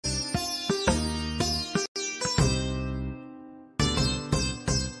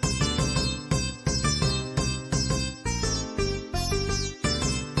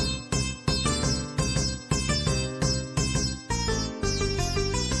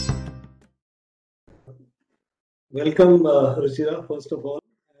Welcome, Ruchira, first of all.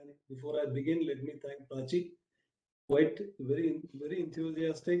 And before I begin, let me thank Prachi. Quite very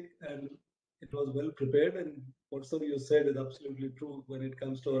enthusiastic, and it was well prepared. And whatever you said is absolutely true when it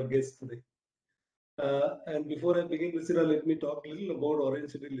comes to our guests today. And before I begin, Ruchira, let me talk a little about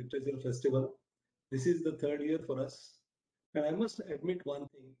Orange City Literature Festival. This is the third year for us. And I must admit one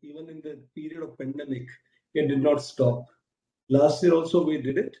thing, even in the period of pandemic, it did not stop. Last year also we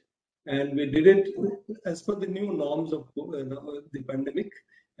did it, and we did it as per the new norms of the pandemic,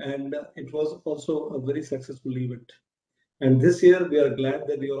 and it was also a very successful event. And this year we are glad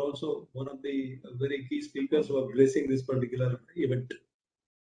that you are also one of the very key speakers who are gracing this particular event.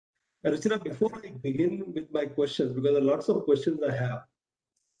 Ruchira, before I begin with my questions, because there are lots of questions I have,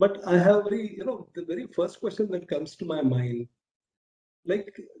 but I have the very first question that comes to my mind,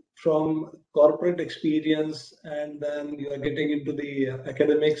 like from corporate experience, and then you are getting into the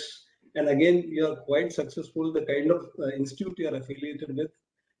academics, and again you are quite successful, the kind of institute you are affiliated with,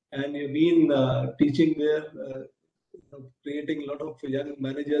 and you've been teaching there, creating a lot of young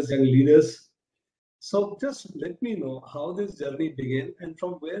managers, young leaders. So just let me know how this journey began, and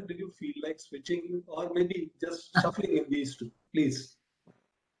from where did you feel like switching, or maybe just shuffling in these two, please.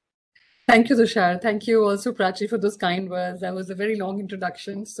 Thank you, Tushar. Thank you also, Prachi, for those kind words. That was a very long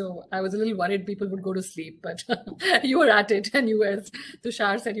introduction, so I was a little worried people would go to sleep, but you were at it, and you, as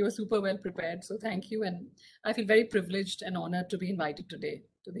Tushar said, you were super well prepared. So thank you, and I feel very privileged and honored to be invited today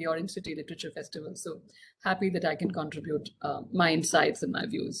to the Orange City Literature Festival. So happy that I can contribute my insights and my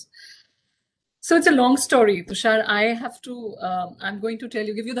views. So it's a long story, Tushar. I'm going to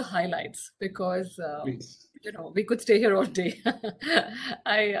give you the highlights because, we could stay here all day.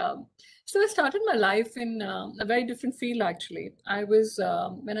 So I started my life in a very different field, actually.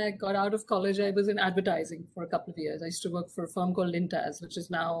 When I got out of college, I was in advertising for a couple of years. I used to work for a firm called Lintaz, which is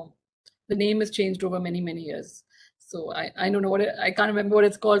now, the name has changed over many, many years. So I don't know I can't remember what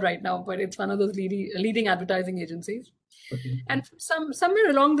it's called right now, but it's one of those leading advertising agencies. Okay. And somewhere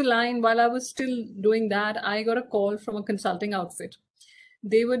along the line, while I was still doing that, I got a call from a consulting outfit.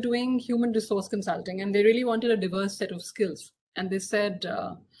 They were doing human resource consulting, and they really wanted a diverse set of skills. And they said,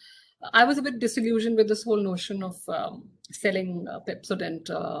 I was a bit disillusioned with this whole notion of selling Pepsodent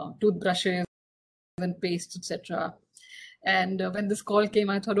toothbrushes and pastes, etc. And when this call came,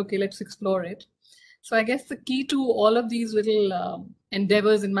 I thought, okay, let's explore it. So I guess the key to all of these little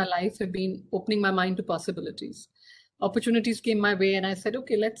endeavors in my life have been opening my mind to possibilities. Opportunities came my way, and I said,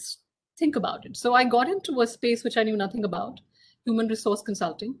 okay, let's think about it. So I got into a space which I knew nothing about, human resource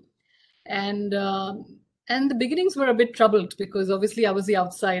consulting. And the beginnings were a bit troubled because obviously I was the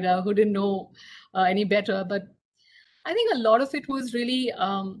outsider who didn't know any better. But I think a lot of it was really,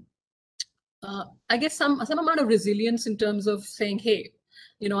 I guess, some amount of resilience in terms of saying, hey,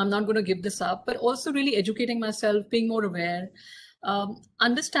 I'm not going to give this up, but also really educating myself, being more aware,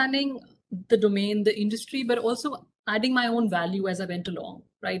 understanding the domain, the industry, but also adding my own value as I went along,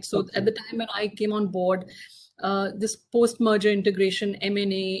 right? So at the time when I came on board, this post-merger integration,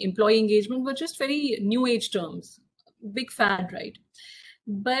 M&A, employee engagement were just very new age terms, big fad, right?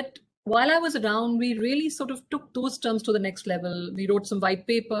 But while I was around, we really sort of took those terms to the next level. We wrote some white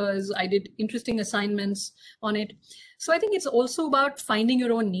papers. I did interesting assignments on it. So I think it's also about finding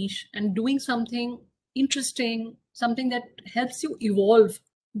your own niche and doing something interesting, something that helps you evolve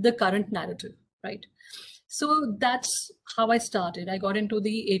the current narrative, right? So that's how I started. I got into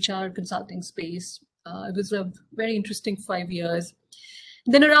the HR consulting space. It was a very interesting 5 years.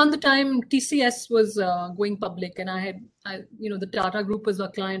 Then around the time TCS was going public, and the Tata Group was a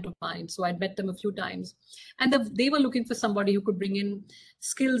client of mine, so I'd met them a few times, and they were looking for somebody who could bring in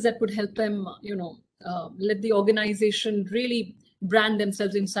skills that would help them, let the organization really brand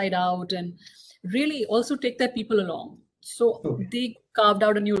themselves inside out and really also take their people along. So they carved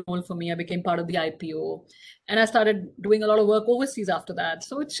out a new role for me. I became part of the IPO, and I started doing a lot of work overseas after that.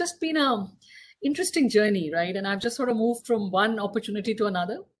 So it's just been a interesting journey, right? And I've just sort of moved from one opportunity to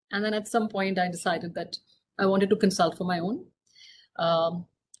another. And then at some point, I decided that I wanted to consult for my own.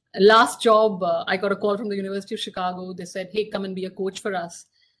 Last job, I got a call from the University of Chicago. They said, hey, come and be a coach for us.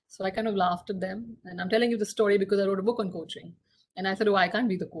 So I kind of laughed at them. And I'm telling you the story because I wrote a book on coaching. And I said, oh, I can't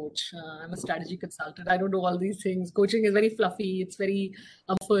be the coach. I'm a strategy consultant. I don't know all these things. Coaching is very fluffy. It's very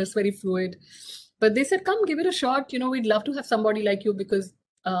amorphous, very fluid. But they said, come give it a shot. We'd love to have somebody like you because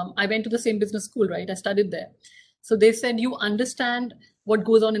I went to the same business school, right? I studied there. So they said, you understand what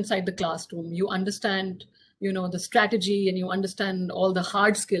goes on inside the classroom. You understand, the strategy, and you understand all the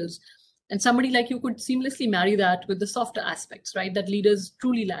hard skills. And somebody like you could seamlessly marry that with the softer aspects, right? That leaders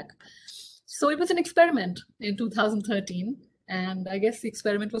truly lack. So it was an experiment in 2013. And I guess the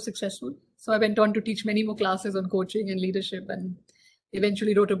experiment was successful. So I went on to teach many more classes on coaching and leadership, and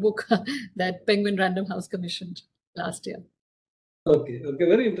eventually wrote a book that Penguin Random House commissioned last year. Okay,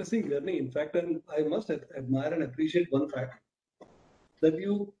 very interesting journey. In fact, and I must admire and appreciate one fact, that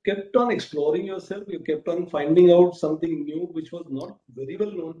you kept on exploring yourself, you kept on finding out something new which was not very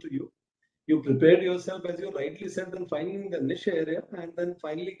well known to you. You prepared yourself, as you rightly said, then finding the niche area, and then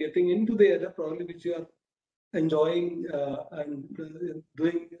finally getting into the area probably which you are enjoying and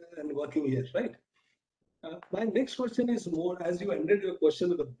doing and working here, right? My next question is more, as you ended your question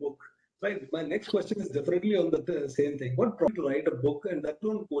with a book, right? My next question is definitely on the same thing. What brought you to write a book, and that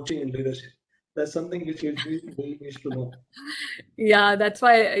too on coaching and leadership? That's something which you really wish to know. Yeah, that's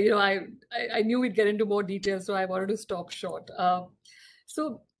why, I knew we'd get into more details, so I wanted to stop short.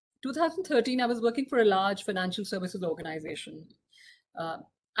 So 2013, I was working for a large financial services organization.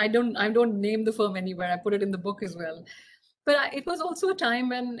 I don't name the firm anywhere. I put it in the book as well. But it was also a time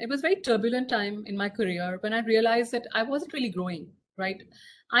when it was a very turbulent time in my career, when I realized that I wasn't really growing, right?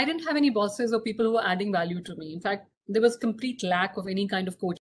 I didn't have any bosses or people who were adding value to me. In fact, there was complete lack of any kind of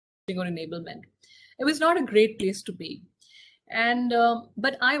coaching or enablement. It was not a great place to be. And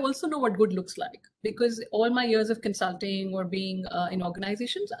but I also know what good looks like, because all my years of consulting or being in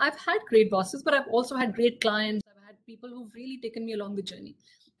organizations, I've had great bosses, but I've also had great clients. I've had people who've really taken me along the journey,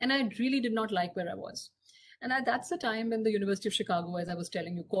 and I really did not like where I was. And that's the time when the University of Chicago, as I was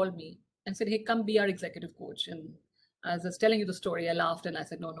telling you, called me and said, "Hey, come be our executive coach." And as I was telling you the story, I laughed and I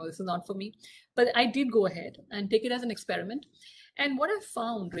said, "No, this is not for me." But I did go ahead and take it as an experiment. And what I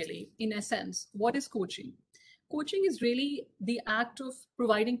found really, in essence, what is coaching? Coaching is really the act of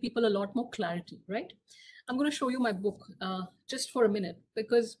providing people a lot more clarity, right? I'm going to show you my book just for a minute,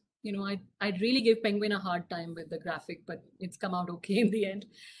 because I really gave Penguin a hard time with the graphic, but it's come out okay in the end.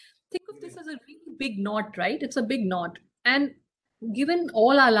 Think of this as a really big knot, right? It's a big knot. And given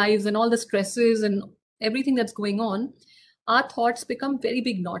all our lives and all the stresses and everything that's going on, our thoughts become very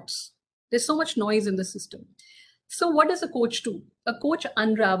big knots. There's so much noise in the system. So what does a coach do? A coach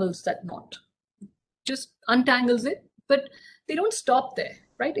unravels that knot, just untangles it, but they don't stop there,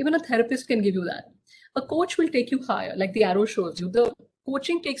 right? Even a therapist can give you that. A coach will take you higher, like the arrow shows you. The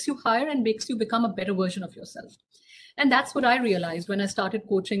coaching takes you higher and makes you become a better version of yourself. And that's what I realized when I started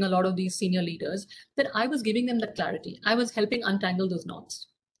coaching a lot of these senior leaders, that I was giving them that clarity. I was helping untangle those knots.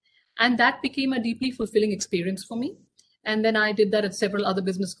 And that became a deeply fulfilling experience for me. And then I did that at several other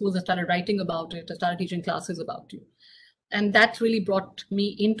business schools. I started writing about it. I started teaching classes about it. And that really brought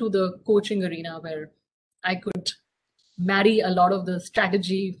me into the coaching arena, where I could marry a lot of the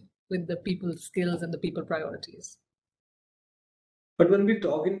strategy with the people skills and the people priorities. But when we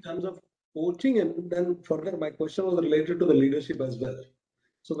talk in terms of coaching, and then further, my question was related to the leadership as well.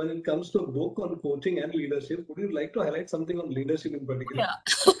 So when it comes to a book on coaching and leadership, would you like to highlight something on leadership in particular?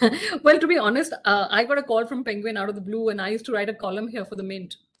 Yeah. Well, to be honest, I got a call from Penguin out of the blue, and I used to write a column here for the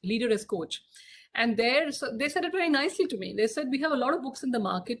Mint, Leader as Coach. And so they said it very nicely to me. They said, we have a lot of books in the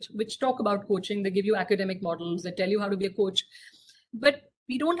market which talk about coaching. They give you academic models. They tell you how to be a coach. But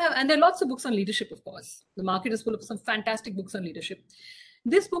we don't have, and there are lots of books on leadership, of course. The market is full of some fantastic books on leadership.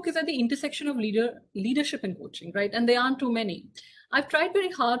 This book is at the intersection of leadership and coaching, right? And there aren't too many. I've tried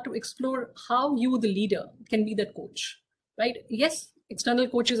very hard to explore how you, the leader, can be that coach, right? Yes, external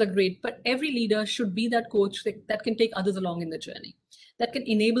coaches are great, but every leader should be that coach that can take others along in the journey, that can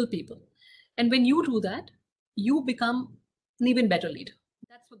enable people. And when you do that, you become an even better leader.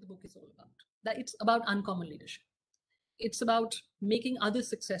 That's what the book is all about. That it's about uncommon leadership. It's about making others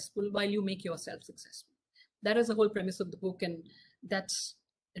successful while you make yourself successful. That is the whole premise of the book, and that's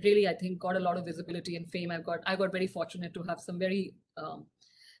really, I think, got a lot of visibility and fame. I got very fortunate to have some very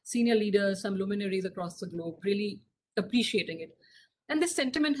senior leaders, some luminaries across the globe really appreciating it. And this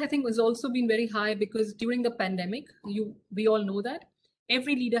sentiment, I think, has also been very high because during the pandemic, we all know that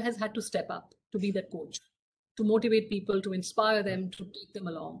every leader has had to step up to be that coach, to motivate people, to inspire them, to take them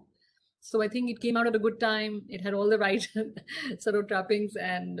along. So I think it came out at a good time. It had all the right sort of trappings,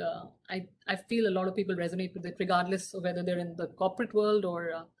 and I feel a lot of people resonate with it, regardless of whether they're in the corporate world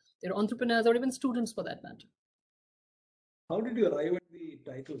or they're entrepreneurs or even students for that matter. How did you arrive at the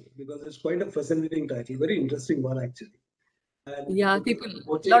title? Because it's quite a fascinating title, very interesting one actually. And yeah,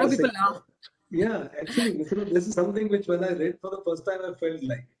 a lot of people laugh. Yeah, actually, this is something which when I read for the first time, I felt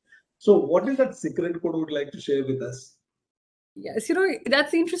like. So what is that secret code would like to share with us? Yes,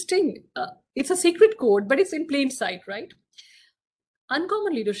 that's interesting. It's a secret code, but it's in plain sight, right?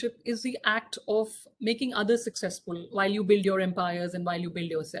 Uncommon leadership is the act of making others successful while you build your empires and while you build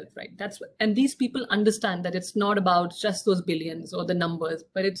yourself, right? And these people understand that it's not about just those billions or the numbers,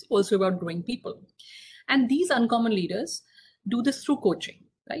 but it's also about growing people. And these uncommon leaders do this through coaching,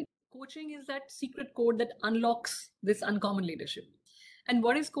 right? Coaching is that secret code that unlocks this uncommon leadership. And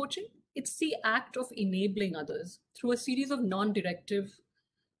what is coaching? It's the act of enabling others through a series of non-directive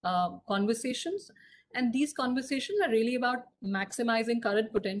conversations. And these conversations are really about maximizing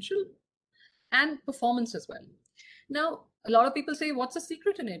current potential and performance as well. Now, a lot of people say, what's the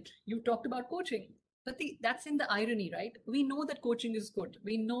secret in it? You talked about coaching. But that's in the irony, right? We know that coaching is good.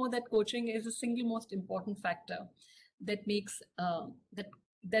 We know that coaching is the single most important factor that makes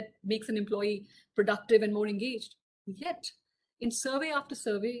that makes an employee productive and more engaged. Yet, in survey after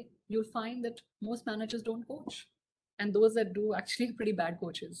survey, you'll find that most managers don't coach, and those that do actually are pretty bad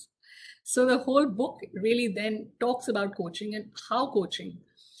coaches. So the whole book really then talks about coaching and how coaching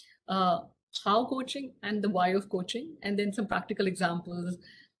and the why of coaching, and then some practical examples,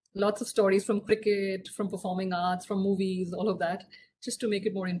 lots of stories from cricket, from performing arts, from movies, all of that, just to make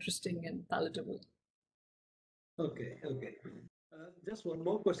it more interesting and palatable. Okay. Just one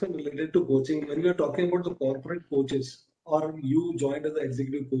more question related to coaching. When we are talking about the corporate coaches, or you joined as an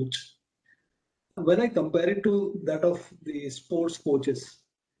executive coach, when I compare it to that of the sports coaches,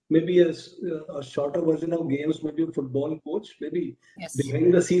 maybe a shorter version of games, maybe a football coach, maybe Yes.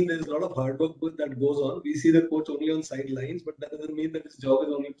 behind the scene, there's a lot of hard work that goes on. We see the coach only on sidelines, but that doesn't mean that his job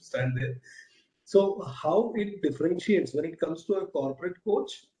is only to stand there. So how it differentiates when it comes to a corporate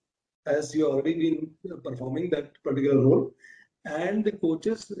coach, as you already been performing that particular role, and the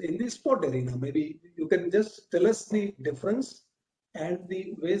coaches in the sport arena? Maybe you can just tell us the difference and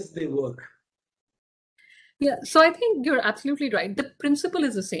the ways they work. Yeah, so I think you're absolutely right. The principle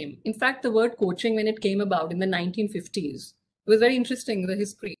is the same. In fact, the word coaching, when it came about in the 1950s, it was very interesting, the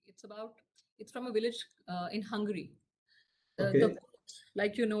history. It's from a village in Hungary. Okay.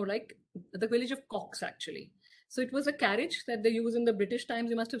 Like the village of Cox, actually. So it was a carriage that they use in the British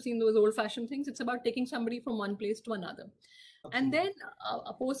times. You must have seen those old-fashioned things. It's about taking somebody from one place to another. And then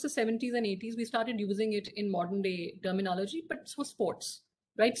post the 70s and 80s, we started using it in modern day terminology, but for sports,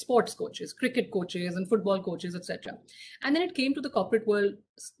 right? Sports coaches, cricket coaches, and football coaches, etc. And then it came to the corporate world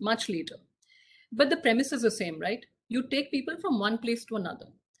much later. But the premise is the same, right? You take people from one place to another.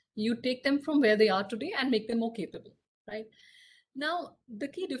 You take them from where they are today and make them more capable, right? Now, the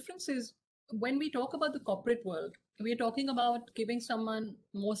key difference is when we talk about the corporate world, we're talking about giving someone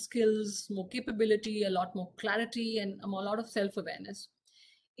more skills, more capability, a lot more clarity, and a lot of self-awareness.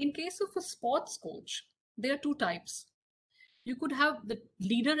 In case of a sports coach, there are two types. You could have the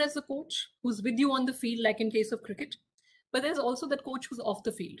leader as a coach who's with you on the field, like in case of cricket, but there's also that coach who's off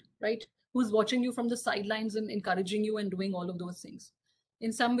the field, right? Who's watching you from the sidelines and encouraging you and doing all of those things.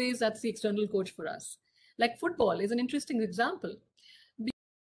 In some ways, that's the external coach for us. Like football is an interesting example,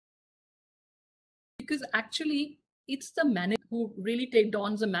 because actually it's the manager who really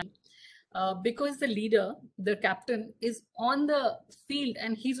dons a man, because the leader, the captain, is on the field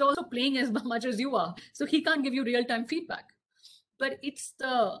and he's also playing as much as you are, so he can't give you real-time feedback. But it's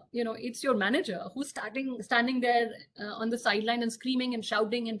it's your manager who's standing there on the sideline and screaming and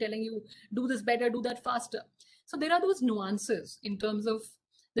shouting and telling you, do this better, do that faster. So there are those nuances in terms of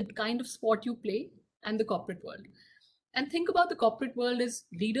the kind of sport you play and the corporate world. And think about the corporate world as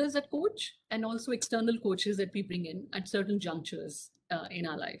leaders that coach and also external coaches that we bring in at certain junctures in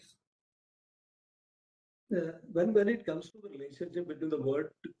our life. When it comes to the relationship between the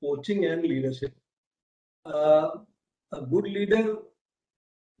word coaching and leadership, a good leader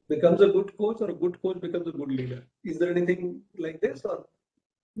becomes a good coach, or a good coach becomes a good leader? Is there anything like this? Or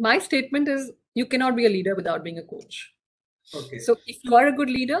my statement is, you cannot be a leader without being a coach. okay. So if you are a good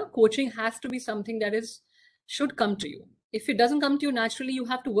leader, coaching has to be something that should come to you. If it doesn't come to you naturally, you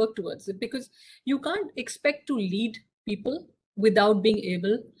have to work towards it, because you can't expect to lead people without being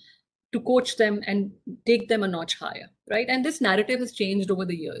able to coach them and take them a notch higher, right? And this narrative has changed over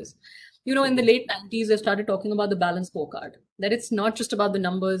the years. In the late 90s, they started talking about the balanced scorecard, that it's not just about the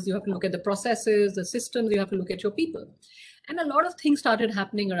numbers. You have to look at the processes, the systems, you have to look at your people. And a lot of things started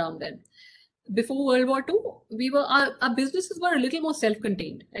happening around then. Before World War II, our businesses were a little more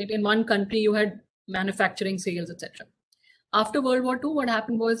self-contained, right? In one country, you had manufacturing, sales, etc. After World War II, what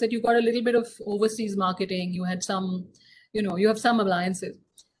happened was that you got a little bit of overseas marketing. You had some, you have some alliances.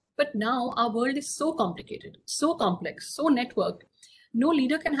 But now our world is so complicated, so complex, so networked. No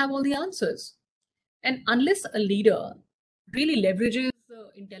leader can have all the answers. And unless a leader really leverages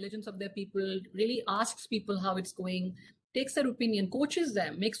the intelligence of their people, really asks people how it's going, takes their opinion, coaches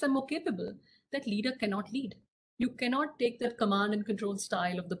them, makes them more capable, that leader cannot lead. You cannot take that command and control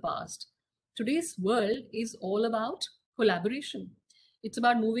style of the past. Today's world is all about collaboration. It's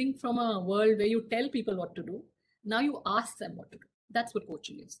about moving from a world where you tell people what to do. Now you ask them what to do. That's what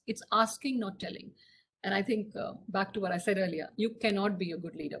coaching is. It's asking, not telling. And I think back to what I said earlier, you cannot be a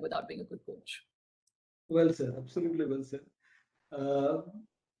good leader without being a good coach. Well said, absolutely well said. So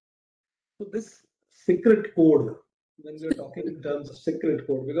this secret code, when we're talking in terms of secret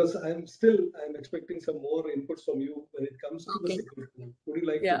code, because I'm expecting some more inputs from you when it comes to the secret code. Would you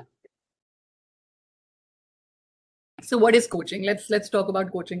like to? So what is coaching? Let's talk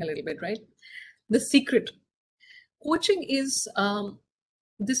about coaching a little bit, right? The secret. Coaching is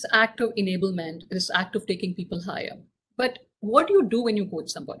this act of enablement, this act of taking people higher. But what do you do when you coach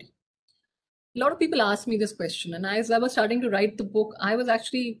somebody? A lot of people ask me this question, and as I was starting to write the book, I was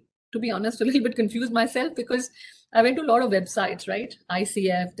actually, to be honest, a little bit confused myself, because I went to a lot of websites, right?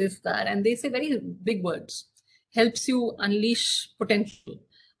 ICF, this, that, and they say very big words. Helps you unleash potential,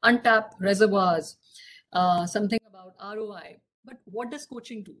 untap reservoirs, something about ROI. But what does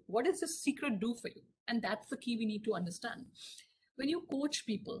coaching do? What does this secret do for you? And that's the key we need to understand. When you coach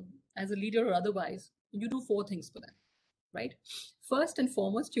people as a leader or otherwise, you do 4 things for them, right? First and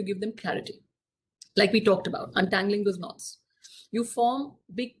foremost, you give them clarity. Like we talked about, untangling those knots. You form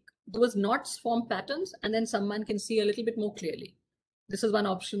those knots form patterns, and then someone can see a little bit more clearly. This is one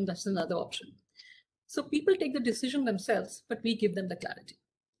option, that's another option. So people take the decision themselves, but we give them the clarity.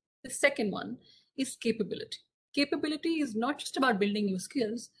 The second one is capability. Capability is not just about building new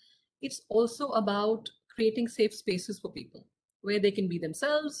skills, it's also about creating safe spaces for people where they can be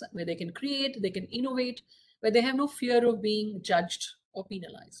themselves, where they can create, they can innovate, where they have no fear of being judged or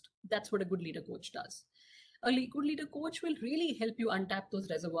penalized. That's what a good leader coach does. A good leader coach will really help you untap those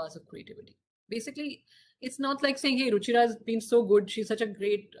reservoirs of creativity. Basically, it's not like saying, hey, Ruchira has been so good, she's such a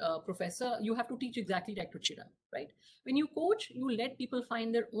great professor, you have to teach exactly like Ruchira, right? When you coach, you let people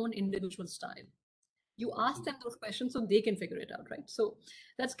find their own individual style. You ask them those questions so they can figure it out, right? So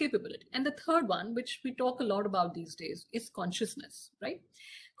that's capability. And the third one, which we talk a lot about these days, is consciousness, right?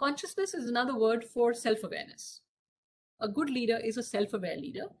 Consciousness is another word for self-awareness. A good leader is a self-aware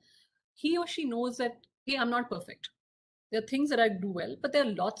leader. He or she knows that, hey, I'm not perfect. There are things that I do well, but there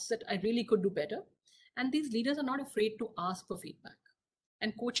are lots that I really could do better. And these leaders are not afraid to ask for feedback.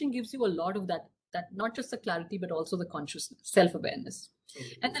 And coaching gives you a lot of that not just the clarity, but also the consciousness, self-awareness.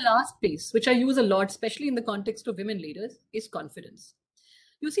 And the last piece, which I use a lot, especially in the context of women leaders, is confidence.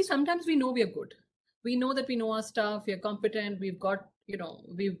 You see, sometimes we know we are good. We know that we know our stuff, we are competent, we've got,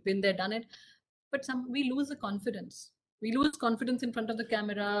 we've been there, done it. But we lose the confidence. We lose confidence in front of the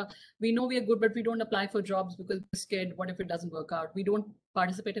camera. We know we are good, but we don't apply for jobs because we're scared. What if it doesn't work out? We don't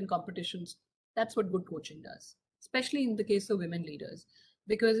participate in competitions. That's what good coaching does, especially in the case of women leaders,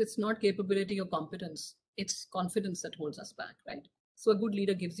 because it's not capability or competence. It's confidence that holds us back, right? So a good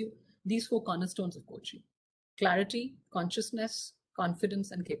leader gives you these 4 cornerstones of coaching: clarity, consciousness,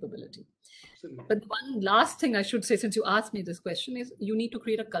 confidence, and capability. Absolutely. But one last thing I should say, since you asked me this question, is you need to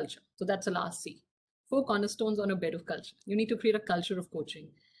create a culture. So that's the last C. 4 cornerstones on a bed of culture. You need to create a culture of coaching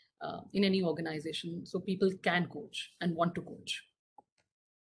in any organization so people can coach and want to coach.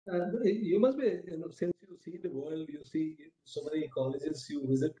 You must be, since you see the world, you see so many colleges, you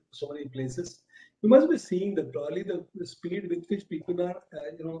visit so many places, you must be seeing that probably the speed with which people are,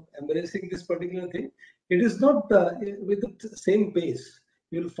 embracing this particular thing. It is not with the same pace.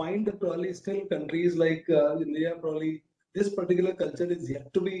 You'll find that probably still countries like India, probably this particular culture is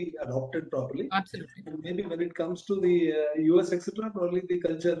yet to be adopted properly. Absolutely. And maybe when it comes to the US, etc., probably the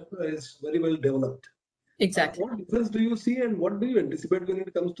culture is very well developed. Exactly. What difference do you see, and what do you anticipate when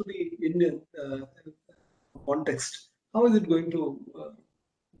it comes to the Indian context? How is it going to?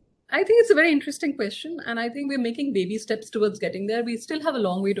 I think it's a very interesting question, and I think we're making baby steps towards getting there. We still have a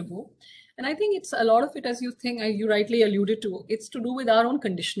long way to go, and I think it's a lot of it, as you rightly alluded to, it's to do with our own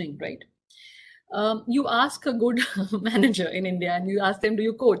conditioning, right? You ask a good manager in India, and you ask them, "Do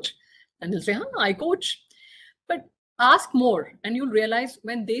you coach?" And they'll say, "I coach." But ask more, and you'll realize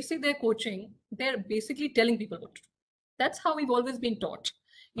when they say they're coaching, they're basically telling people what to do. That's how we've always been taught.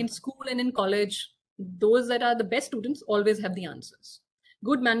 In school and in college, those that are the best students always have the answers.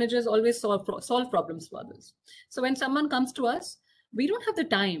 Good managers always solve problems for others. So when someone comes to us, we don't have the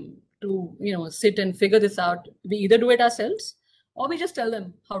time to sit and figure this out. We either do it ourselves, or we just tell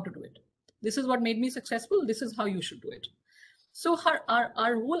them how to do it. This is what made me successful. This is how you should do it. So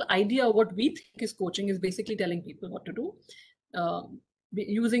our whole idea of what we think is coaching is basically telling people what to do,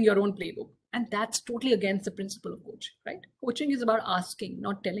 using your own playbook. And that's totally against the principle of coaching, right? Coaching is about asking,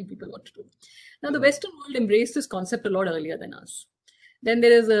 not telling people what to do. Now, the Western world embraced this concept a lot earlier than us. Then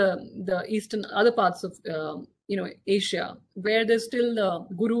there is the Eastern, other parts of Asia, where there's still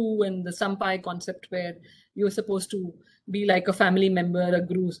the guru and the sampai concept, where you're supposed to be like a family member, a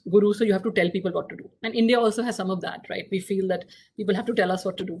guru, so you have to tell people what to do. And India also has some of that, right? We feel that people have to tell us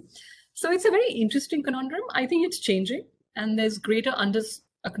what to do. So it's a very interesting conundrum. I think it's changing, and there's greater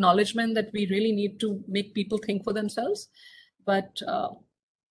acknowledgement that we really need to make people think for themselves. But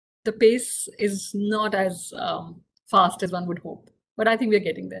the pace is not as fast as one would hope. But I think we're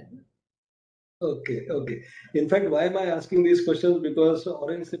getting there. Okay, okay. In fact, why am I asking these questions? Because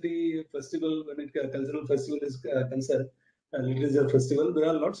Orange City Festival, when it cultural festival is concerned, literature festival, there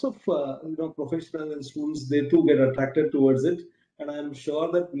are lots of professionals and students. They too get attracted towards it, and I'm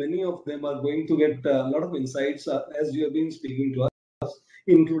sure that many of them are going to get a lot of insights as you have been speaking to us,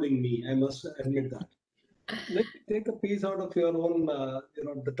 including me. I must admit that. Let me take a piece out of your own,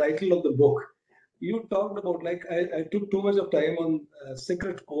 the title of the book. You talked about, like, I took too much of time on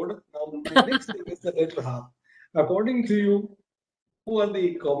secret code. Now, my next thing is the letter half. According to you, who are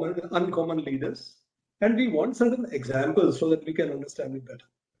the uncommon leaders? And we want certain examples so that we can understand it better.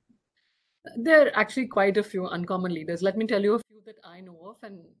 There are actually quite a few uncommon leaders. Let me tell you a few that I know of,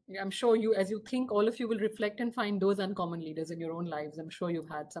 and I'm sure you, as you think, all of you will reflect and find those uncommon leaders in your own lives. I'm sure you've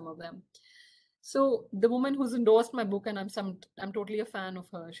had some of them. So the woman who's endorsed my book, and I'm totally a fan of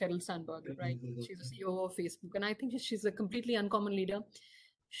her, Sheryl Sandberg, right? She's the CEO of Facebook, and I think she's a completely uncommon leader.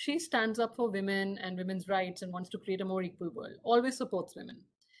 She stands up for women and women's rights and wants to create a more equal world. Always supports women.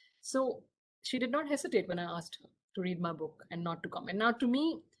 So she did not hesitate when I asked her to read my book and not to come. And now, to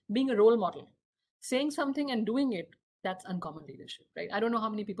me, being a role model, saying something and doing it, that's uncommon leadership, right? I don't know how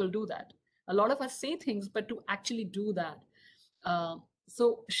many people do that. A lot of us say things, but to actually do that.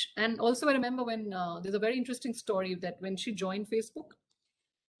 And also I remember when there's a very interesting story that when she joined Facebook,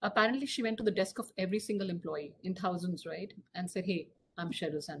 apparently she went to the desk of every single employee in thousands, right? And said, hey, I'm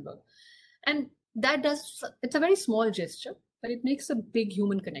Sheryl Sandberg. And it's a very small gesture, but it makes a big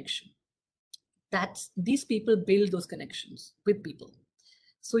human connection. These people build those connections with people.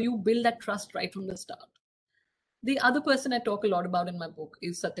 So you build that trust right from the start. The other person I talk a lot about in my book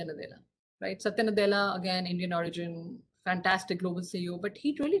is Satya Nadella, right? Satya Nadella, again, Indian origin, fantastic global CEO, but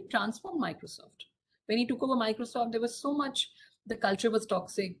he really transformed Microsoft. When he took over Microsoft, there was so much, the culture was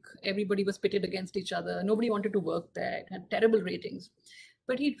toxic, everybody was pitted against each other, nobody wanted to work there, it had terrible ratings.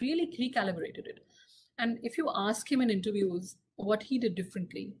 But he really recalibrated it. And if you ask him in interviews what he did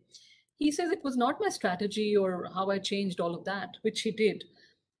differently, he says it was not my strategy or how I changed all of that, which he did.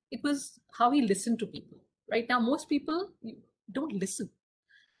 It was how he listened to people. Right now, most people don't listen.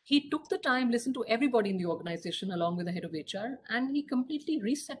 He took the time, listened to everybody in the organization along with the head of HR, and he completely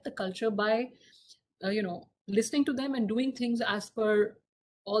reset the culture by, listening to them and doing things as per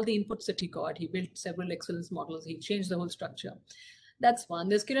all the inputs that he got. He built several excellence models. He changed the whole structure. That's one.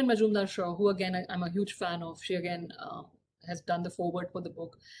 There's Kiran Majumdar-Shaw, who again I'm a huge fan of. She again has done the foreword for the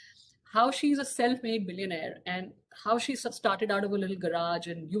book. How she's a self-made billionaire and how she started out of a little garage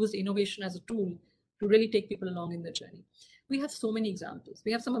and used innovation as a tool to really take people along in their journey. We have so many examples.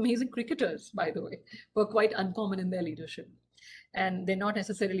 We have some amazing cricketers, by the way, who are quite uncommon in their leadership. And they're not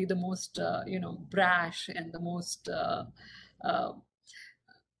necessarily the most, brash and the most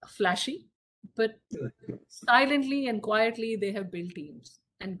flashy, but silently and quietly, they have built teams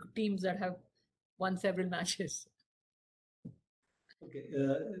and teams that have won several matches. Okay.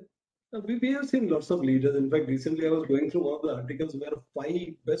 We have seen lots of leaders. In fact, recently I was going through one of the articles where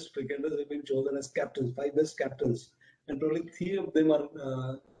 5 best cricketers have been chosen as captains, 5 best captains, and probably 3 of them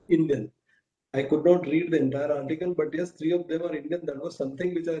are Indian. I could not read the entire article, but yes, 3 of them are Indian. That was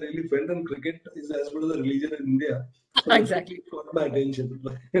something which I really felt, and cricket is as good as a religion in India. So exactly. It caught my attention.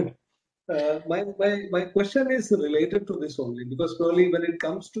 My question is related to this only, because probably when it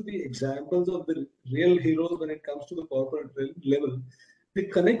comes to the examples of the real heroes, when it comes to the corporate level, the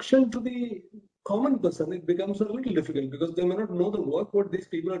connection to the common person, it becomes a little difficult because they may not know the work what these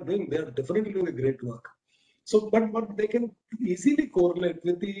people are doing. They are definitely doing a great work. So, but they can easily correlate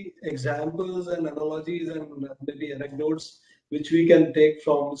with the examples and analogies and maybe anecdotes which we can take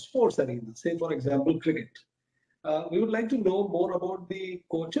from sports arena. Say, for example, cricket. We would like to know more about the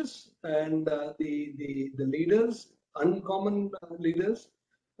coaches and the leaders, uncommon leaders,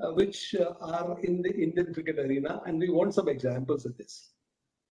 which are in the Indian cricket arena, and we want some examples of this.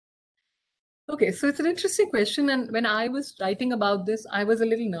 Okay, so it's an interesting question. And when I was writing about this, I was a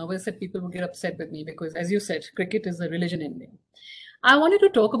little nervous that people would get upset with me because, as you said, cricket is a religion in India. I wanted to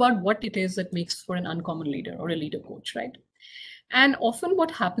talk about what it is that makes for an uncommon leader or a leader coach, right? And often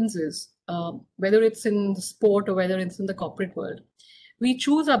what happens is, whether it's in the sport or whether it's in the corporate world, we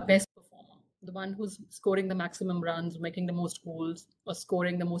choose our best performer, the one who's scoring the maximum runs, making the most goals, or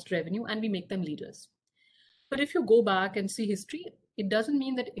scoring the most revenue, and we make them leaders. But if you go back and see history, it doesn't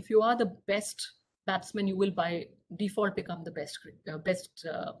mean that if you are the best batsman, you will by default become the best.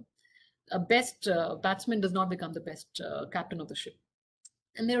 Best batsman does not become the best captain of the ship.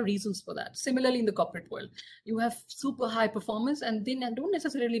 And there are reasons for that. Similarly, in the corporate world, you have super high performers and they don't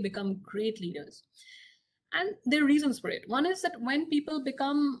necessarily become great leaders. And there are reasons for it. One is that when people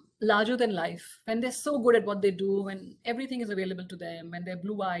become larger than life, when they're so good at what they do, when everything is available to them, when they're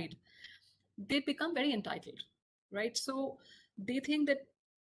blue-eyed, they become very entitled, right? So they think that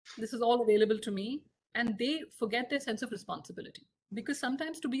this is all available to me, and they forget their sense of responsibility. Because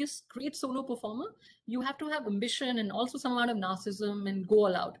sometimes to be a great solo performer, you have to have ambition and also some amount of narcissism and go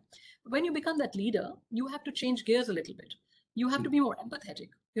all out. When you become that leader, you have to change gears a little bit. You have to be more empathetic.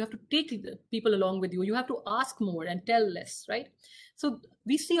 You have to take the people along with you. You have to ask more and tell less, right? So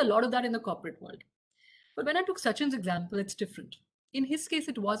we see a lot of that in the corporate world. But when I took Sachin's example, it's different. In his case,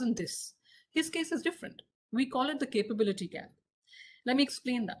 it wasn't this. His case is different. We call it the capability gap. Let me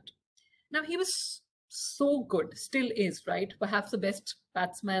explain that. Now, he was so good, still is, right? Perhaps the best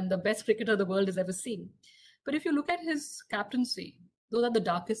batsman, the best cricketer the world has ever seen. But if you look at his captaincy, those are the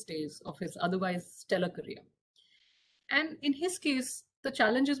darkest days of his otherwise stellar career. And in his case, the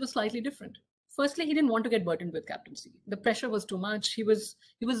challenges were slightly different. Firstly, he didn't want to get burdened with captaincy. The pressure was too much. He was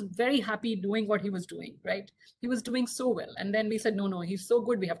very happy doing what he was doing, right? He was doing so well. And then we said, no, he's so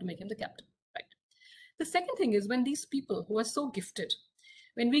good, we have to make him the captain, right? The second thing is when these people who are so gifted,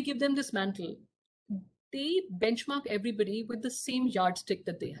 when we give them this mantle, they benchmark everybody with the same yardstick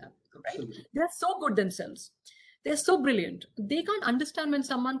that they have, right? They're so good themselves. They're so brilliant. They can't understand when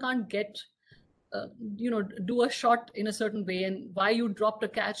someone can't get, do a shot in a certain way and why you dropped a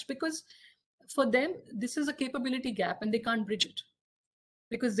catch, because for them, this is a capability gap and they can't bridge it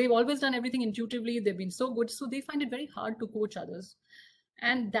because they've always done everything intuitively. They've been so good. So they find it very hard to coach others.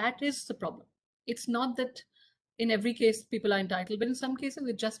 And that is the problem. It's not that in every case people are entitled, but in some cases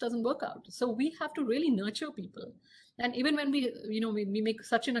it just doesn't work out. So we have to really nurture people. And even when we make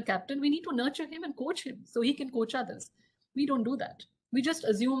Sachin a captain, we need to nurture him and coach him so he can coach others. We don't do that. We just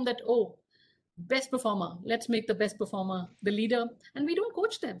assume that, best performer, let's make the best performer the leader, and we don't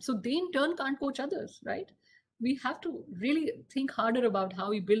coach them. So they in turn can't coach others, right? We have to really think harder about how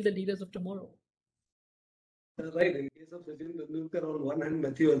we build the leaders of tomorrow. Right. In case of Sachin Tendulkar, on one hand,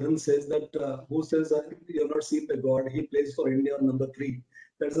 Matthew Evans says that who says you have not seen the God? He plays for India on number 3.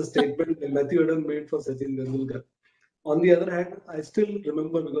 That's a statement that Matthew Evans made for Sachin Tendulkar. On the other hand, I still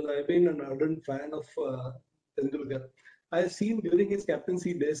remember, because I've been an ardent fan of Tendulkar, I've seen during his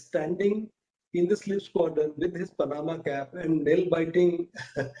captaincy days standing in the slip squadron with his Panama cap and nail-biting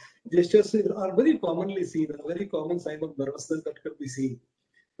gestures are very commonly seen, a very common sign of nervousness that could be seen.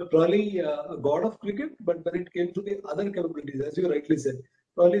 So probably a god of cricket, but when it came to the other capabilities, as you rightly said,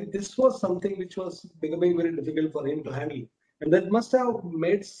 probably this was something which was becoming very difficult for him to handle. And that must have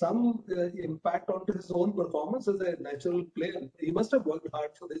made some impact onto his own performance as a natural player. He must have worked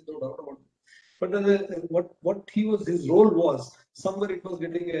hard for this, no doubt about it. But what his role was, somewhere it was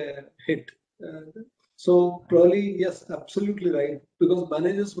getting a hit. So probably, yes, absolutely right. Because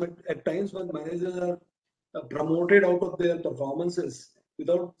managers, at times when managers are promoted out of their performances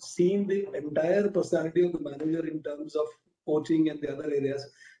without seeing the entire personality of the manager in terms of coaching and the other areas.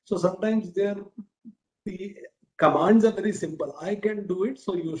 So sometimes the commands are very simple. I can do it,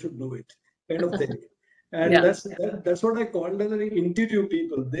 so you should do it, kind of thing. And Yeah. that's what I call as an intuitive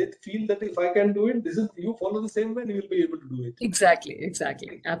people. They feel that if I can do it, you follow the same way and you will be able to do it. Exactly.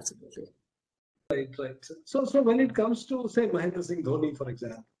 Absolutely. Right. So when it comes to, say, Mahendra Singh Dhoni, for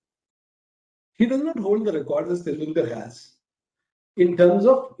example, he does not hold the record as Tendulkar has in terms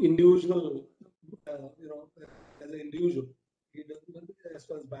of individual, as an individual. He doesn't, as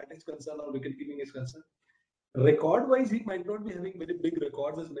far as batting is concerned or wicket keeping is concerned. Record-wise, he might not be having very big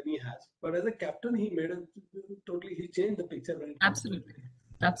records as many has, but as a captain, he changed the picture. Absolutely.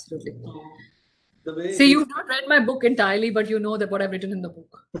 So, the way See, you've not read my book entirely, but you know that what I've written in the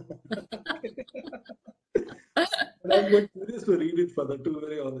book. But I'm quite curious to read it further, to be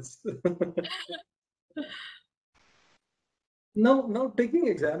very honest. Now taking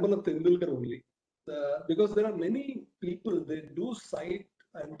example of Tendulkar only, because there are many people, they do cite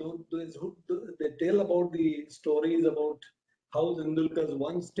and they tell about the stories about how Tendulkar's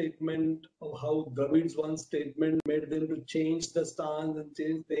one statement or how Dravid's one statement made them to change the stance and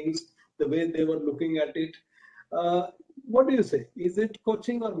change things the way they were looking at it. What do you say? Is it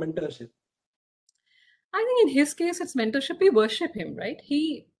coaching or mentorship? I think in his case, it's mentorship. We worship him, right?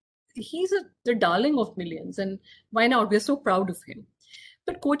 He's the darling of millions, and why not? We're so proud of him.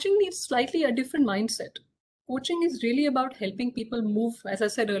 But coaching needs slightly a different mindset. Coaching is really about helping people move, as I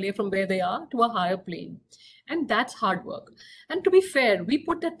said earlier, from where they are to a higher plane. And that's hard work. And to be fair, we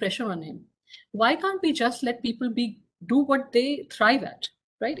put that pressure on him. Why can't we just let people do what they thrive at,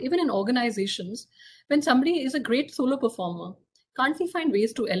 right? Even in organizations, when somebody is a great solo performer, Can't we find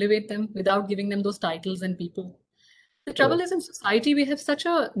ways to elevate them without giving them those titles and people? The trouble is, in society, we have such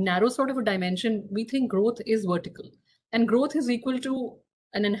a narrow sort of a dimension. We think growth is vertical, and growth is equal to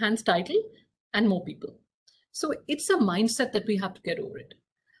an enhanced title and more people. So it's a mindset that we have to get over it.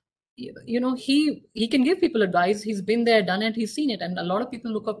 He can give people advice. He's been there, done it, he's seen it, and a lot of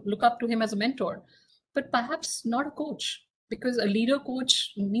people look up to him as a mentor, but perhaps not a coach, because a leader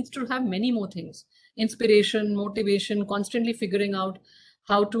coach needs to have many more things: inspiration, motivation, constantly figuring out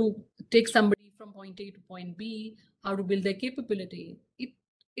how to take somebody from point A to point B, how to build their capability.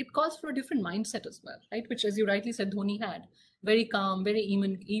 It calls for a different mindset as well, right? Which, as you rightly said, Dhoni had. Very calm, very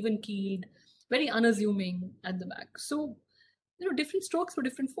even keeled, very unassuming at the back. So different strokes for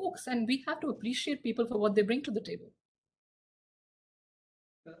different folks, and we have to appreciate people for what they bring to the table.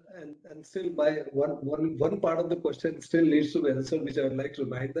 And still, my one part of the question still needs to be answered, which I would like to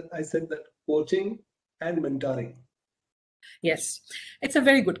remind that I said that coaching and mentoring. Yes, it's a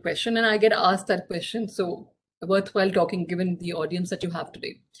very good question, and I get asked that question, so worthwhile talking given the audience that you have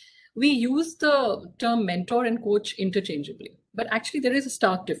today. We use the term mentor and coach interchangeably, but actually there is a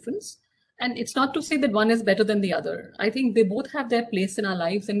stark difference. And it's not to say that one is better than the other. I think they both have their place in our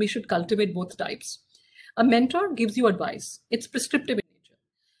lives, and we should cultivate both types. A mentor gives you advice. It's prescriptive in nature.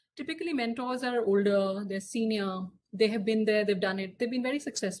 Typically, mentors are older, they're senior, they have been there, they've done it, they've been very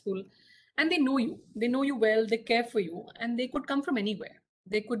successful, and they know you. They know you well, they care for you, and they could come from anywhere.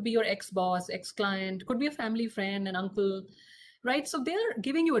 They could be your ex-boss, ex-client, could be a family friend, an uncle, right? So they're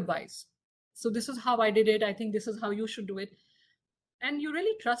giving you advice. So this is how I did it. I think this is how you should do it. And you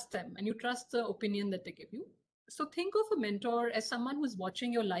really trust them, and you trust the opinion that they give you. So think of a mentor as someone who's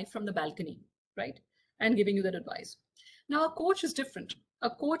watching your life from the balcony, right? And giving you that advice. Now, a coach is different. A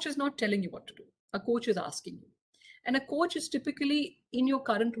coach is not telling you what to do. A coach is asking you. And a coach is typically in your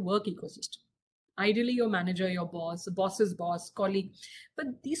current work ecosystem. Ideally, your manager, your boss, the boss's boss, colleague.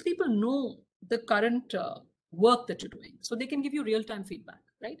 But these people know the current work that you're doing. So they can give you real-time feedback,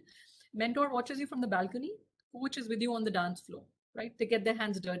 right? Mentor watches you from the balcony. Coach is with you on the dance floor, right? They get their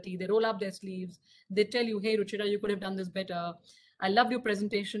hands dirty, they roll up their sleeves, they tell you, hey, Ruchira, you could have done this better. I loved your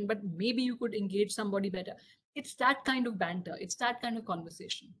presentation, but maybe you could engage somebody better. It's that kind of banter. It's that kind of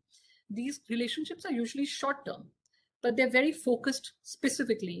conversation. These relationships are usually short term, but they're very focused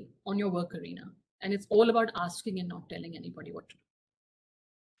specifically on your work arena. And it's all about asking and not telling anybody what to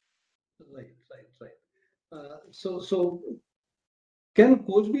do. Right. So can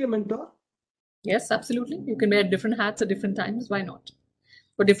coach be a mentor? Yes, absolutely. You can wear different hats at different times. Why not?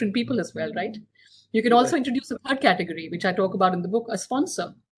 For different people as well, right? You can also introduce a third category, which I talk about in the book, a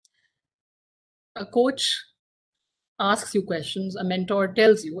sponsor. A coach asks you questions, a mentor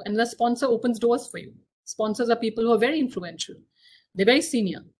tells you, and the sponsor opens doors for you. Sponsors are people who are very influential. They're very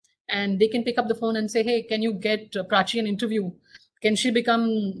senior, and they can pick up the phone and say, hey, can you get Prachi an interview? Can she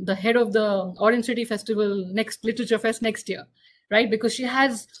become the head of the Orange City Festival next Literature Fest next year? Right? Because she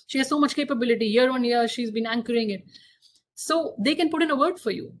has so much capability. Year on year, she's been anchoring it. So they can put in a word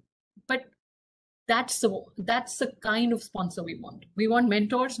for you. But that's the kind of sponsor we want. We want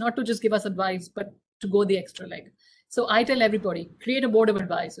mentors not to just give us advice, but to go the extra leg. So I tell everybody, create a board of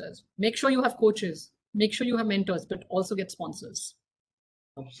advisors. Make sure you have coaches. Make sure you have mentors, but also get sponsors.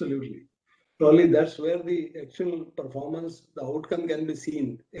 Absolutely. Probably that's where the actual performance, the outcome can be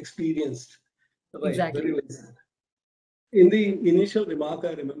seen, experienced. Right. Exactly. Very well said. In the initial remark,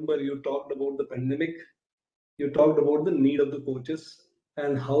 I remember you talked about the pandemic. You talked about the need of the coaches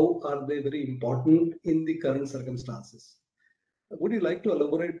and how are they very important in the current circumstances. Would you like to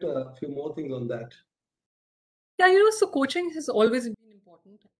elaborate a few more things on that? Yeah, so coaching has always been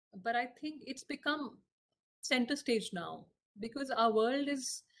important, but I think it's become center stage now because our world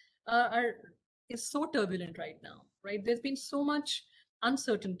is so turbulent right now, right? There's been so much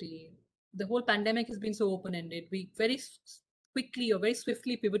uncertainty. The whole pandemic has been so open-ended. We very quickly or very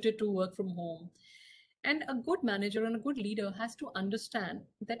swiftly pivoted to work from home. And a good manager and a good leader has to understand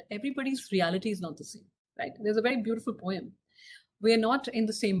that everybody's reality is not the same, right? There's a very beautiful poem. We're not in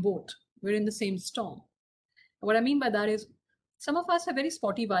the same boat. We're in the same storm. What I mean by that is some of us have very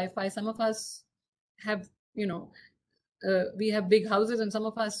spotty Wi-Fi. Some of us have, we have big houses and some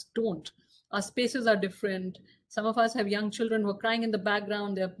of us don't. Our spaces are different. Some of us have young children who are crying in the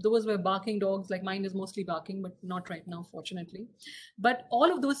background. Those were barking dogs, like mine is mostly barking, but not right now, fortunately. But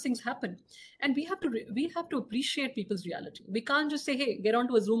all of those things happen. And we have to appreciate people's reality. We can't just say, hey, get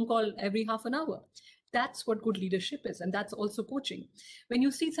onto a Zoom call every half an hour. That's what good leadership is. And that's also coaching. When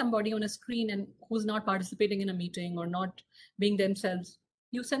you see somebody on a screen and who's not participating in a meeting or not being themselves,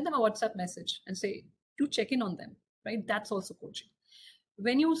 you send them a WhatsApp message and say, do check in on them, right? That's also coaching.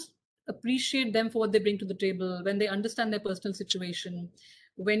 When you appreciate them for what they bring to the table, when they understand their personal situation,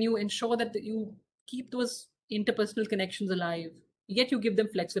 when you ensure that you keep those interpersonal connections alive, yet you give them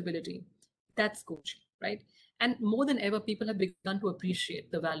flexibility, that's coaching, right? And more than ever, people have begun to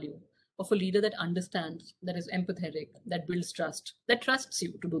appreciate the value of a leader that understands, that is empathetic, that builds trust, that trusts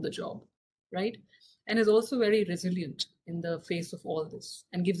you to do the job, right? And is also very resilient in the face of all this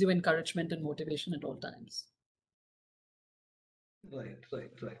and gives you encouragement and motivation at all times. Right.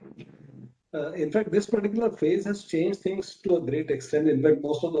 In fact, this particular phase has changed things to a great extent. In fact,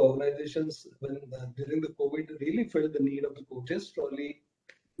 most of the organizations, when during the COVID, really felt the need of the coaches. Probably,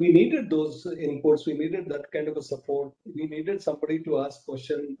 we needed those inputs. We needed that kind of a support. We needed somebody to ask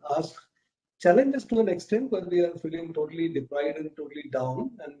questions, ask challenges to an extent where we are feeling totally deprived and totally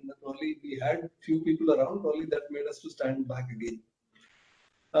down. And probably we had few people around. Probably that made us to stand back again.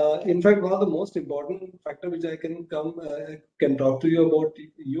 In fact, one of the most important factor which I can talk to you about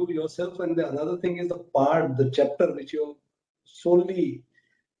you yourself, and the another thing is the chapter which you solely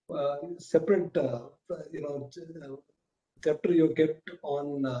separate, chapter you kept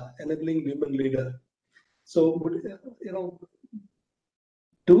on enabling women leader. So,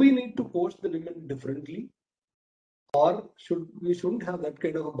 do we need to coach the women differently, or shouldn't have that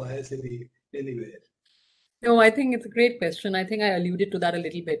kind of a bias anywhere? No, I think it's a great question. I think I alluded to that a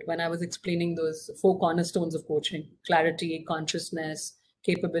little bit when I was explaining those 4 cornerstones of coaching: clarity, consciousness,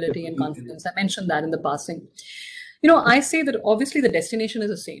 capability, and confidence. I mentioned that in the passing. I say that obviously the destination is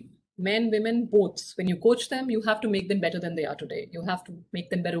the same. Men, women, both. When you coach them, you have to make them better than they are today. You have to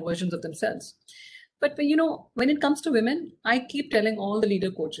make them better versions of themselves. But when it comes to women, I keep telling all the leader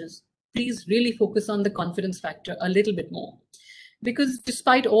coaches, please really focus on the confidence factor a little bit more. Because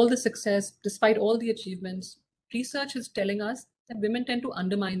despite all the success, despite all the achievements, research is telling us that women tend to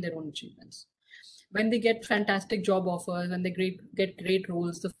undermine their own achievements. When they get fantastic job offers, when they get great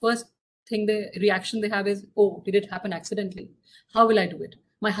roles, the first thing, the reaction they have is, oh, did it happen accidentally? How will I do it?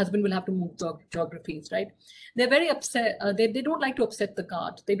 My husband will have to move geographies, right? They're very upset. They don't like to upset the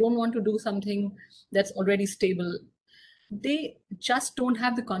cart. They don't want to do something that's already stable. They just don't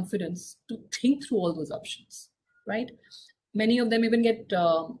have the confidence to think through all those options, right? Many of them even get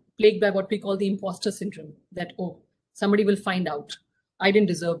plagued by what we call the imposter syndrome, that, oh, somebody will find out. I didn't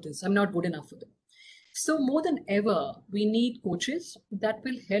deserve this. I'm not good enough for them. So more than ever, we need coaches that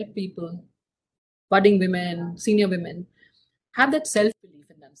will help people, budding women, senior women, have that self-belief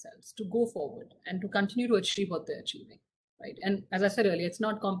in themselves to go forward and to continue to achieve what they're achieving, right? And as I said earlier, it's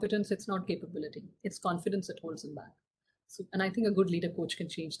not competence, it's not capability, it's confidence that holds them back. So, and I think a good leader coach can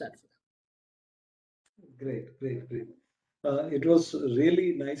change that for them. Great. It was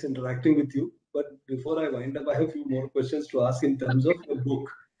really nice interacting with you. But before I wind up, I have a few more questions to ask in terms of the book.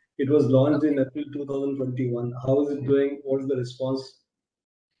 It was launched in April 2021. How is it doing? What's the response?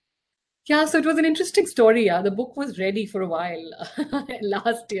 Yeah, so it was an interesting story. Yeah, the book was ready for a while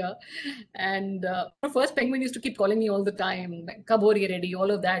last year, and first Penguin used to keep calling me all the time, "Kab ho rahi hai ready?" All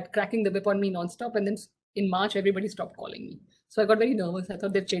of that, cracking the whip on me nonstop. And then in March, everybody stopped calling me, so I got very nervous. I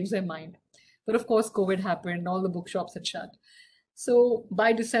thought they've changed their mind, but of course, COVID happened. All the bookshops had shut. So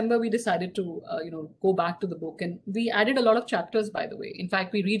by December, we decided to go back to the book, and we added a lot of chapters. By the way, in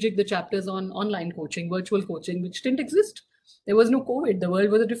fact, we rejigged the chapters on online coaching, virtual coaching, which didn't exist. There was no COVID. The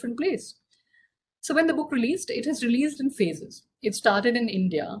world was a different place. So when the book released, it has released in phases. It started in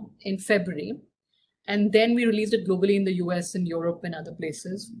India in February, and then we released it globally in the US and Europe and other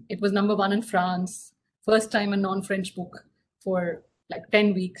places. It was #1 in France, first time a non-French book for like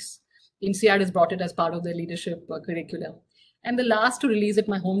 10 weeks. INSEAD has brought it as part of their leadership curriculum. And the last to release at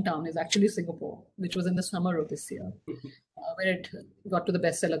my hometown is actually Singapore, which was in the summer of this year, where it got to the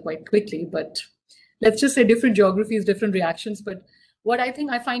bestseller quite quickly. But let's just say different geographies, different reactions. But what I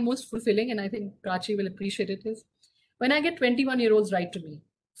think I find most fulfilling, and I think Prachi will appreciate it, is when I get 21-year-olds write to me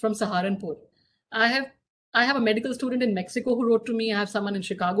from Saharanpur. I have a medical student in Mexico who wrote to me. I have someone in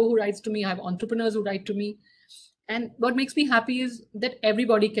Chicago who writes to me. I have entrepreneurs who write to me. And what makes me happy is that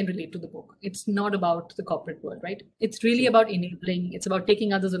everybody can relate to the book. It's not about the corporate world, right? It's really about enabling. It's about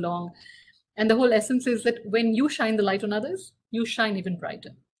taking others along. And the whole essence is that when you shine the light on others, you shine even brighter.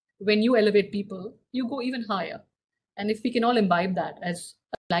 When you elevate people, you go even higher. And if we can all imbibe that as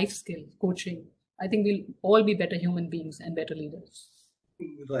a life skill, coaching, I think we'll all be better human beings and better leaders.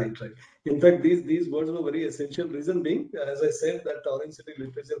 Right. In fact, these words were very essential. Reason being, as I said, that Orange City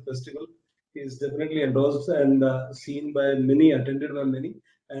Literature Festival is definitely endorsed and seen by many, attended by many,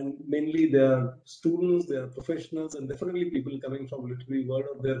 and mainly they are students, they are professionals, and definitely people coming from literary world,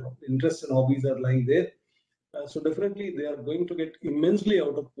 or their interests and hobbies are lying there. So definitely they are going to get immensely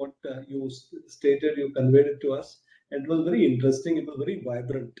out of what you stated, you conveyed it to us. And it was very interesting, it was very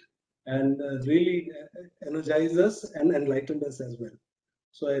vibrant. and really energized us and enlightened us as well.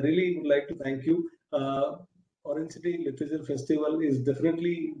 So I really would like to thank you. Orange City Literature Festival is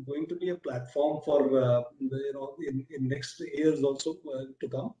definitely going to be a platform for in next years also to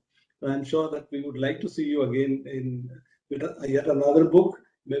come. I'm sure that we would like to see you again in yet another book,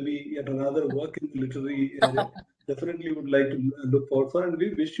 maybe yet another work in the literary area. Definitely would like to look forward for, and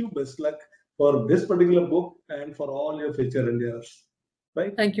we wish you best luck for this particular book and for all your future endeavors.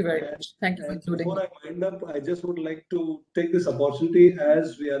 Right? Thank you very much. Thank you for including me. Before I wind up, I just would like to take this opportunity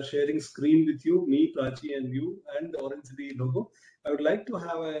as we are sharing screen with you, me, Prachi, and you, and the Orange City logo. I would like to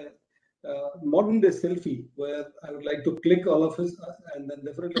have a modern day selfie where I would like to click all of us, and then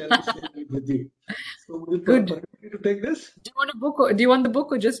definitely I'll be sharing it with you. So, would you permit me to take this? Do you want a book? Or, do you want the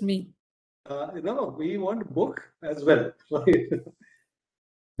book or just me? No, we want book as well. Right?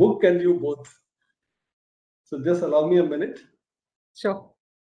 Book and you both. So just allow me a minute. Sure.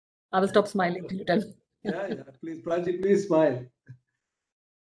 I will stop smiling till you tell me. Yeah. Please, Prachi, please smile.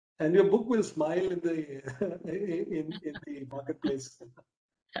 And your book will smile in the in the marketplace.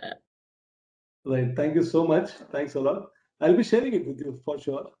 Right. Thank you so much. Thanks a lot. I'll be sharing it with you for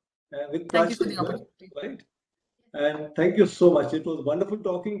sure. With Thank you for Prachi, the opportunity. right? And thank you so much. It was wonderful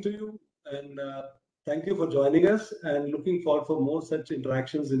talking to you. And thank you for joining us. And looking forward for more such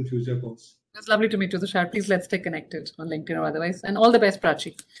interactions in future calls. It's lovely to meet you, Tushar. Please let's stay connected on LinkedIn or otherwise. And all the best,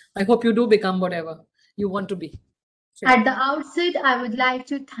 Prachi. I hope you do become whatever you want to be. Sure. At the outset, I would like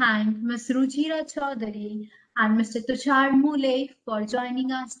to thank Ms Ruchira Chaudhary and Mr Tushar Mulay for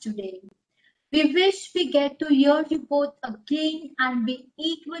joining us today. We wish we get to hear you both again and be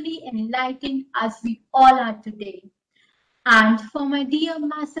equally enlightened as we all are today. And for my dear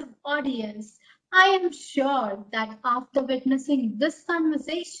massive audience, I am sure that after witnessing this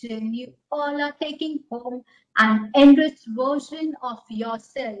conversation, you all are taking home an enriched version of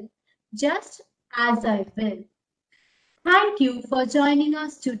yourself, just as I will. Thank you for joining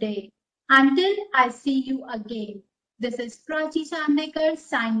us today. Until I see you again, this is Prachi Chandekar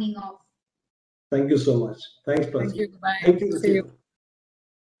signing off. Thank you so much. Thanks, Prachi. Thank you. Bye. Thank you. See you.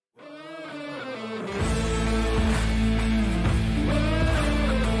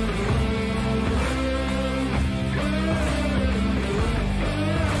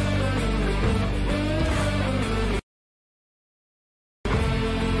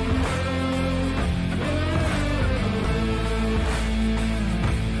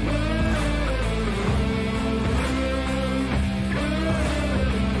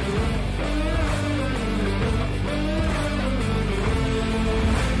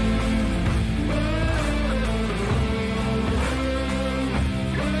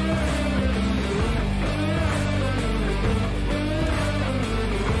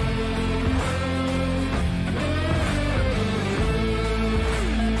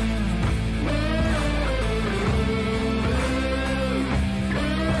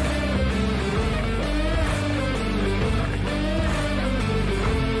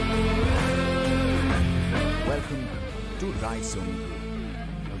 To Rise Group,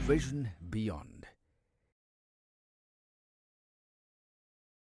 a vision beyond.